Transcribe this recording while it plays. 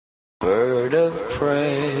Bird of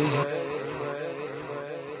prey,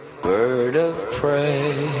 bird of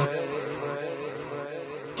prey,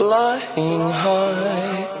 flying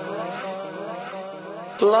high,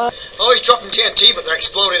 fly. Oh, he's dropping TNT, but they're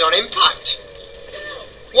exploding on impact.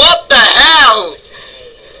 What the hell?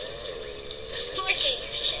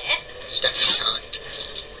 Step aside.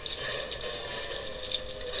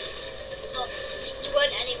 Oh, you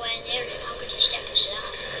weren't anywhere near it. How could you step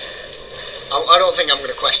aside? I don't think I'm going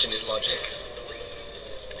to question his logic.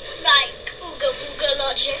 Like ooga booga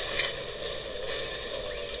logic.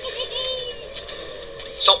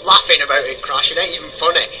 Stop laughing about it, Crash. It ain't even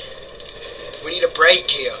funny. We need a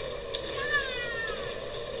break here.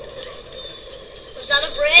 Was that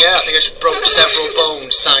a break? Yeah, I think I just broke several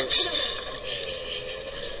bones, thanks.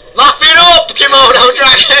 Laugh it up, Kimono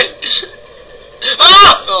Dragon!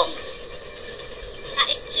 Ah! Oh.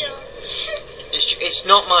 It's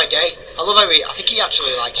not my day. I love how I think he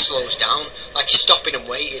actually like slows down. Like he's stopping and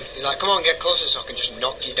waiting. He's like, come on, get closer so I can just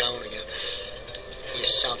knock you down again. You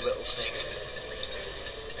sad little thing.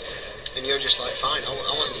 And you're just like, fine,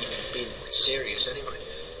 I wasn't even being serious anyway.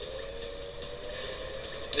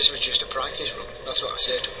 This was just a practice run. That's what I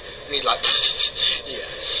say to him. And he's like, yeah.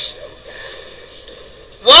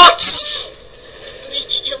 What?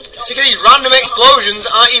 Look at these random explosions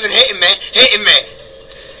that aren't even hitting me.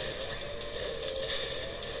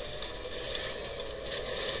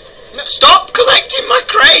 No, stop collecting my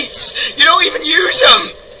crates! You don't even use them!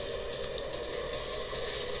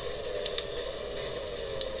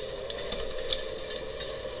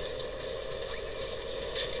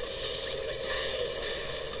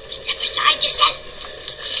 Step aside yourself.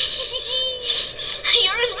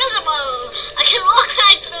 You're invisible. I can walk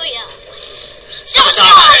right through you. Step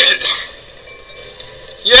aside.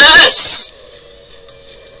 Yes!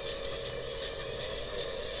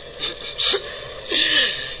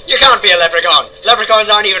 You can't be a leprechaun. Leprechauns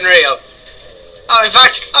aren't even real. Oh, in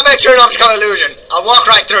fact, I bet you're an optical illusion. I'll walk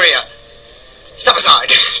right through you. Step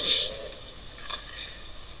aside.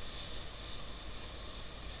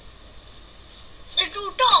 You're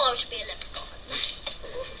too tall to be a leprechaun.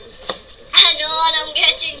 I know, and I'm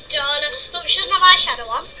getting taller. Look, she doesn't have eyeshadow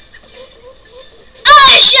on.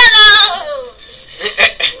 Eyeshadow!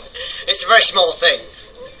 It's a very small thing.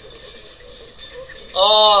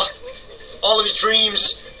 Oh, all of his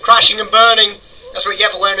dreams crashing and burning. That's what you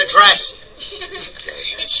get for wearing a dress.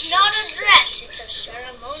 It's not a dress, it's a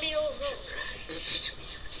ceremonial robe.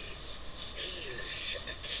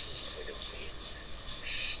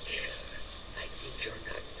 Still, I think you're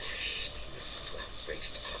not fast enough to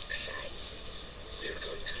embrace oxide. We're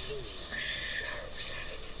going to lose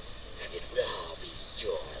Sharpshot, and it will all be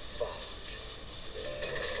your fault.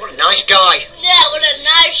 What a nice guy. Yeah, what a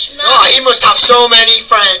nice man. Oh, he must have so many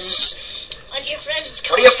friends. What do your friends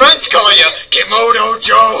call What do your friends call you? Kimono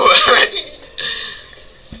Joe.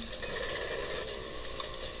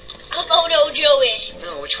 Komodo Joey.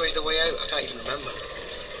 No, which way's the way out? I can't even remember.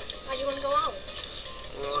 Why do you want to go out?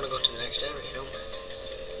 We want to go to the next area, don't we?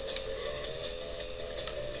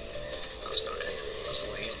 That's not it. That's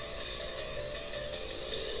the way in.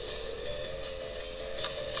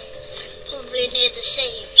 Probably near the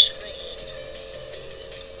save screen.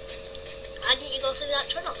 Why didn't you go through that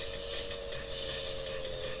tunnel?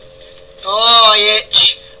 Oh, I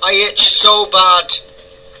itch. I itch so bad.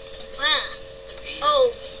 Where?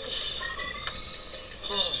 Oh.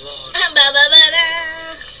 Oh, Lord.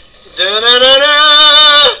 Ba-ba-ba-da.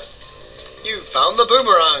 Da-da-da-da! You found the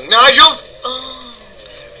boomerang. Nigel! Oh,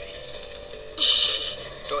 Perry.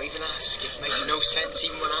 Don't even ask. It makes no sense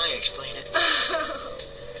even when I explain it.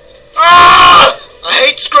 Ah! I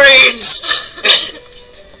hate screens!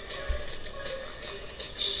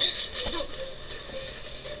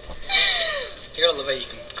 You're gonna love how you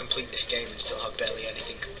can complete this game and still have barely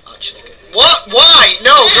anything actually. What? Why?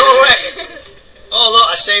 No, go away! Oh look,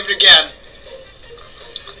 I saved again.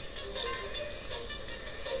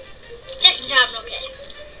 Second time, okay.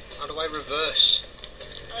 How do I reverse?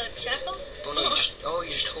 Circle? Oh no, you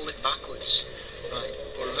just hold it backwards. Right,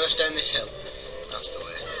 we'll reverse down this hill. That's the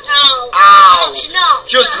way. Ow. Ow! It's not.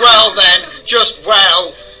 Just well then, just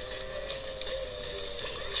well.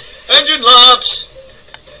 Engine labs!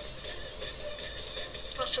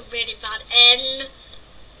 That's a really bad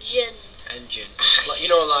engine. Engine. Like, you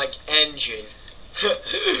know, like engine.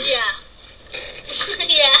 Yeah.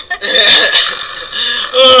 Yeah.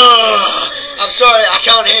 Oh, I'm sorry, I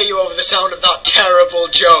can't hear you over the sound of that terrible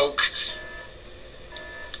joke.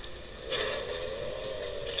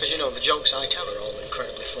 Because, you know, the jokes I tell are all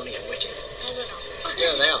incredibly funny and witty. No, they're not.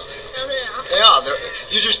 Yeah, they are. No, they're not. They are.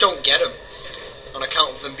 You just don't get them on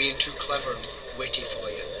account of them being too clever and witty for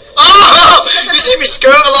you. Oh! You see me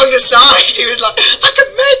skirt along the side. He was like, I can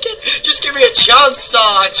make it. Just give me a chance,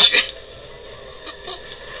 Sarge.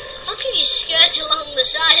 How can you skirt along the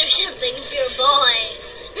side of something if you're a boy?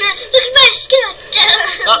 Look at my skirt.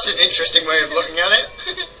 That's an interesting way of looking at it.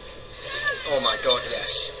 Oh my god,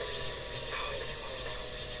 yes.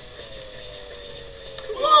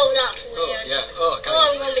 Whoa, that's Oh, weird. yeah. Oh,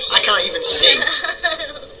 Oh, I can't even see.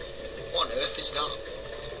 What on earth is that?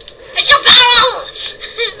 It's a barrel!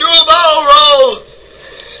 Do a barrel roll!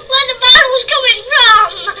 Where the barrel's coming from?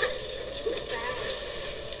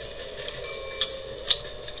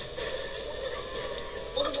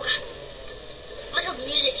 Booga booga. Like a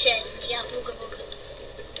music chair. Yeah, booga booga.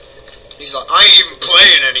 He's like, I ain't even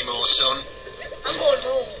playing anymore, son. I'm going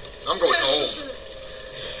home. I'm going home.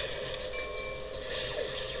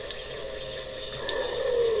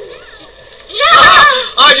 No!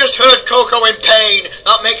 I just heard Coco in pain.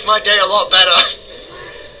 That makes my day a lot better.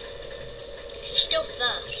 She's still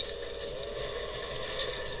first.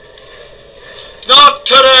 Not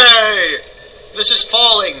today! This is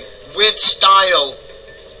falling with style.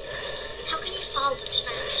 How can you fall with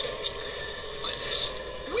style, seriously? Like this.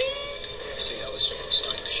 Whee! See, that was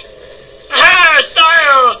stylish. Aha!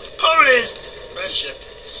 Style! Police! Friendship.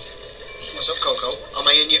 What's up, Coco? Am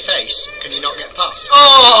I in your face? Can you not get past?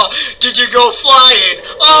 Oh! Did you go flying?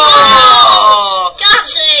 Oh! Can't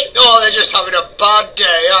see. Oh, they're just having a bad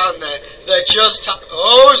day, aren't they? They're just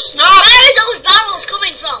oh, snap! Where are those barrels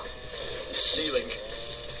coming from? The ceiling.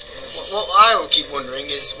 What I will keep wondering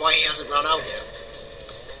is why he hasn't run out yet.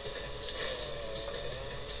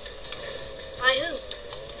 By who?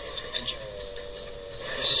 Engine.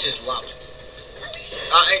 This is his lab.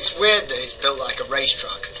 It's weird that it's built like a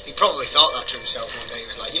racetrack. He probably thought that to himself one day. He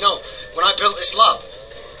was like, you know, when I built this lab,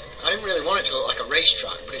 I didn't really want it to look like a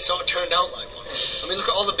racetrack, but it sort of turned out like one. I mean, look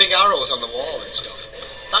at all the big arrows on the wall and stuff.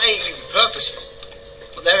 That ain't even purposeful.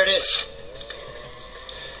 But there it is.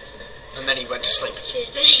 And then he went to sleep.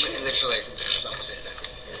 Excuse me. Literally, that was it then.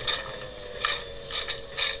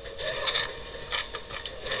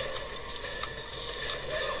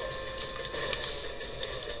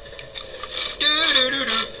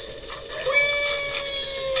 Do-do-do-do.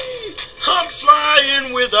 Whee! I'm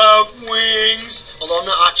flying without wings. Although I'm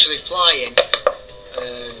not actually flying.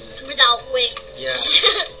 Without wings. Yeah.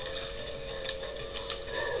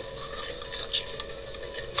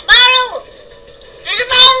 Barrel! There's a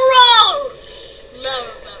barrel roll!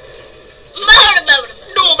 Barrel.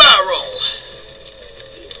 No barrel!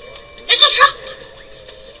 It's a trap!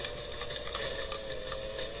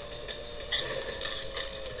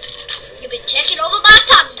 You've been taken over by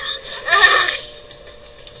Panda.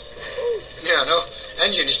 Yeah, no.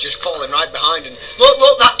 Engine is just falling right behind, and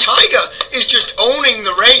look, that tiger is just owning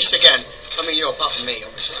the race again. I mean, you know, apart from me,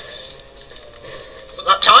 obviously. But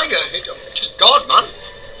that tiger, just God, man.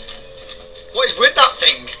 What is with that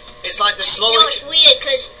thing? It's like the slowest. You know, it's weird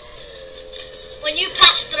because when you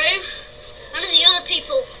pass through, none of the other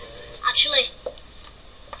people actually,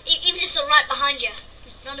 even if they're right behind you,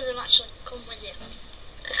 none of them actually come with you.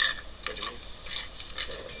 What do you mean?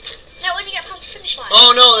 No, when you get past the finish line.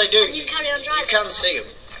 Oh no, they do. And you carry on driving. You can see them.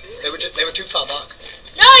 They were too far back.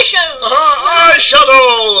 No, show.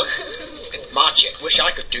 Eyeshadow! Magic. Wish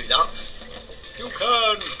I could do that. You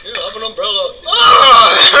can. You have an umbrella.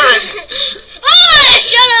 Eyeshadow.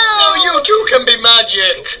 Oh, you too can be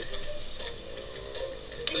magic.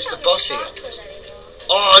 Who's the boss here?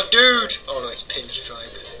 Oh, dude. Oh no, it's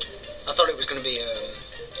Pinstripe. I thought it was going to be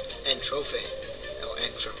Entropy or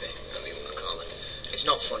Entropy, whatever you want to call it. It's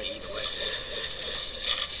not funny either way.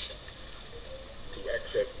 To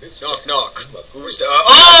access this Knock, knock. Who's the?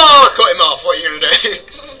 Oh, cut him off. What are you going to do?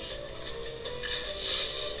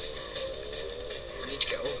 I need to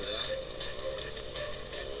get over there.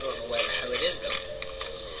 I don't know where the hell it is though.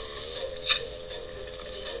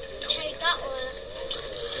 Take that way.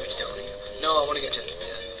 It's down here. No, I want to get to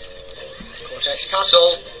Cortex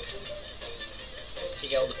Castle. So you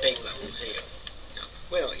get all the big levels here. No,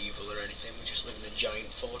 we're not evil or anything. We just live in a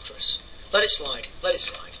giant fortress. Let it slide. Let it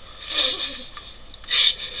slide.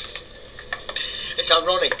 It's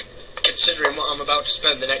ironic, considering what I'm about to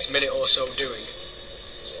spend the next minute or so doing.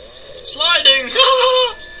 Sliding!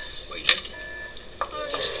 What are you drinking?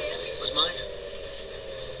 What's mine?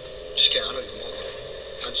 Just kidding, I don't even want one.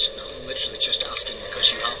 I'm literally just asking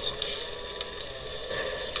because you have one.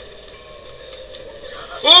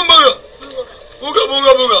 Oh, booga! Booga,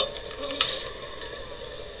 booga, booga!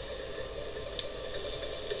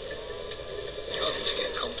 God, these are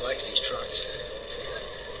getting complex, these tracks.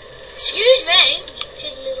 Excuse me.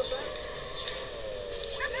 Take a little bit.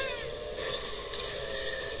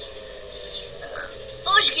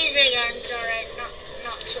 I'm sorry,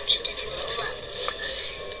 not such a difficult one.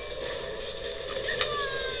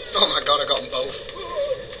 Oh my god, I got them both.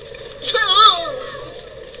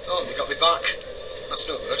 Oh, they got me back. That's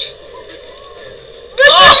not good.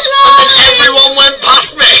 Oh, and then everyone went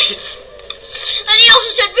past me. And he also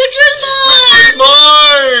said, "Victory's mine!" Victory's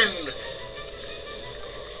mine.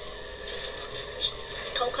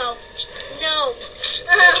 Coco, no.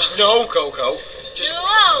 Just no, Coco. Just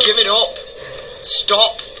No. give it up.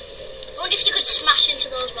 Stop. I wonder if you could smash into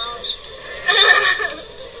those bars.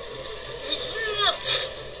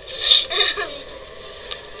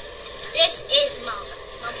 This is Mog.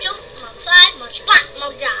 Mog jump, Mog fly, Mog splat,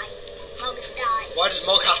 Mog die. Mog has died. Why does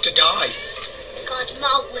Mog have to die? Because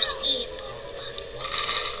Mog was evil.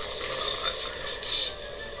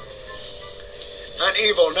 And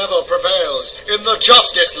evil never prevails in the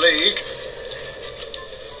Justice League.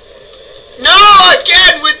 No,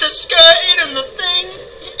 again with the skirting and the thing.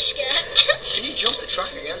 Scared. Can you jump the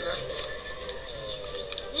track again there?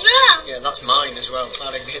 No. Yeah, that's mine as well. If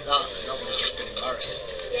I didn't hit that, then that would have just been embarrassing.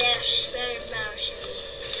 Yes, very embarrassing.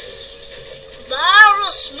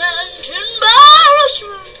 Embarrassment,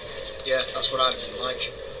 embarrassment. Yeah, that's what I'd been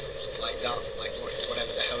like. Like that. Like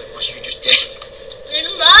whatever the hell it was you just did.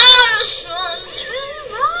 Embarrassment,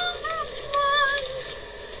 embarrassment.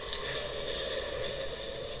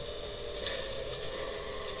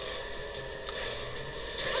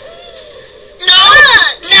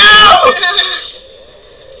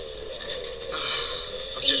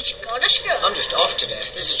 Each got a skirt. I'm just off today.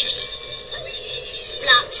 This is just a...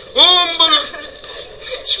 Splat.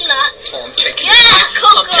 Splat. Oh, I'm taking Yeah, it.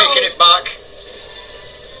 Coco. I'm taking it back.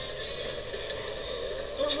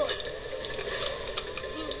 Move on.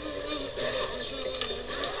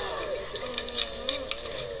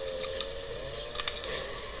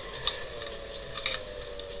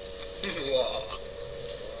 Whoa.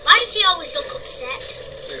 Why does he always look upset?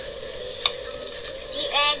 The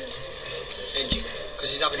N. Benji.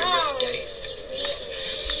 Because he's having a rough day.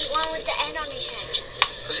 The one with the N on his head.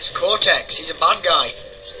 Because it's Cortex. He's a bad guy.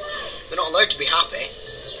 They're not allowed to be happy.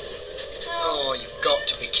 Oh, you've got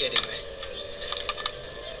to be kidding me.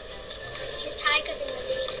 The tiger's in the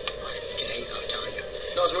lead. I can hate that tiger.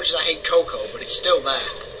 Not as much as I hate Coco, but it's still there.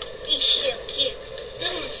 He's so cute.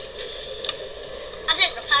 I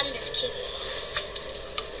think the panda's cute.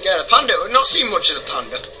 Yeah, the panda. We've not seen much of the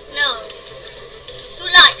panda. No. You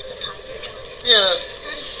like the panda, don't you? Yeah.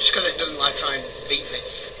 Just because it doesn't like trying to beat me.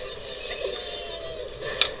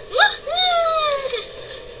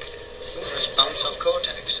 Let's bounce off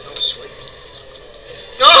Cortex. That was sweet.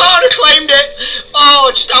 Oh, I claimed it!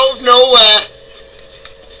 Oh, just out of nowhere.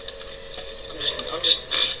 I'm just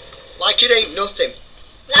like it ain't nothing.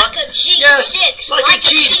 Like a G6. Yes, like a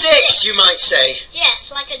G6, you might say.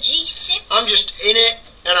 Yes, like a G6. I'm just in it,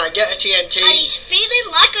 and I get a TNT. And he's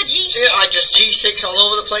feeling like a G6. Yeah, I just G6 all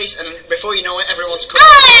over the place, and before you know it, everyone's covered.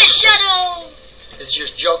 Iron Shadow! It's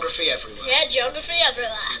just geography everywhere. Yeah, geography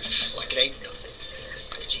everywhere. Like it ain't nothing.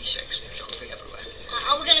 Like a G6, geography everywhere.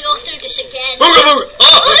 Are we gonna go through this again? Booga booga!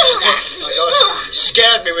 Oh! Booga booga! My god,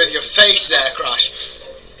 scared me with your face there, Crash.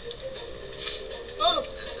 Booga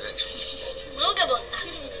There's the next one. booga booga.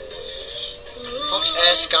 Hot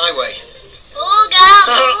Air Skyway. Booga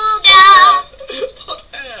booga! Hot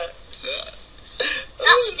Air.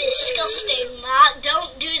 That's disgusting, Mark.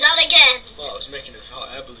 Don't do that again. Well, I was making a hot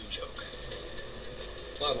air balloon joke.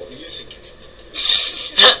 Why, what were you thinking?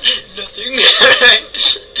 Nothing.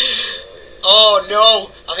 Oh no,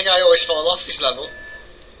 I think I always fall off this level.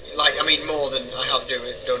 Like, I mean, more than I have done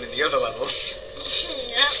in the other levels.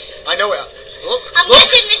 Yeah. I know it. Look, I'm look,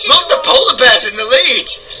 guessing this is look, the all- polar bear's in the lead.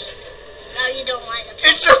 No, you don't like them.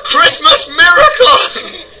 It's a Christmas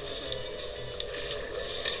miracle.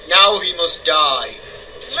 Now he must die.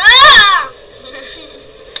 Ah!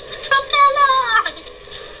 Propeller!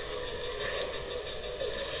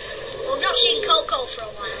 Well, we've not seen Coco for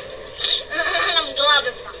a while. And I'm glad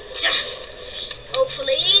of that.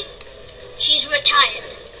 Hopefully, she's retired.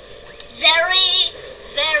 Very,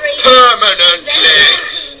 very... Permanently.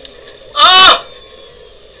 Ah!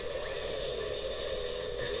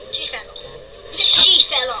 She fell off. She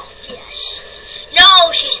fell off, yes.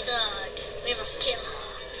 No, she's third. We must kill her.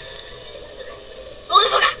 Ooga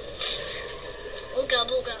booga! Ooga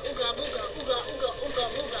booga, ooga booga, ooga ooga, ooga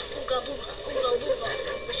booga, ooga booga, ooga booga.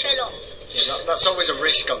 We fell off. Yeah, that's always a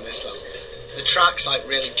risk on this level. The track's like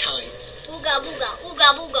really tight. Ooga booga,